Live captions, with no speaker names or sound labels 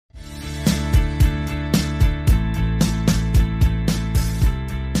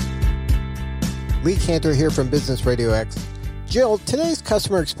Lee Cantor here from Business Radio X. Jill, today's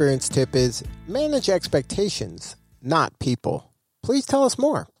customer experience tip is manage expectations, not people. Please tell us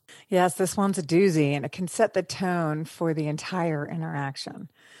more. Yes, this one's a doozy, and it can set the tone for the entire interaction.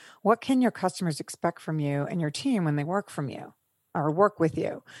 What can your customers expect from you and your team when they work from you or work with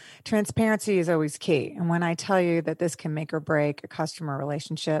you? Transparency is always key. And when I tell you that this can make or break a customer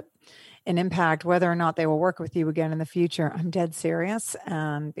relationship and impact whether or not they will work with you again in the future, I'm dead serious,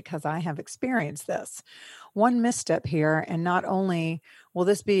 because I have experienced this. One misstep here, and not only will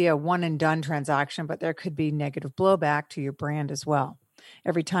this be a one and done transaction, but there could be negative blowback to your brand as well.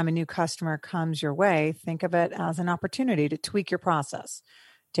 Every time a new customer comes your way, think of it as an opportunity to tweak your process.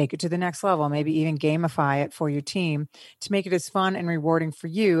 Take it to the next level, maybe even gamify it for your team to make it as fun and rewarding for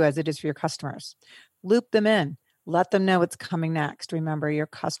you as it is for your customers. Loop them in. Let them know what's coming next. Remember, your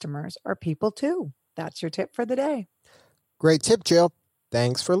customers are people too. That's your tip for the day. Great tip, Jill.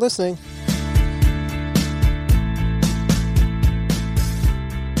 Thanks for listening.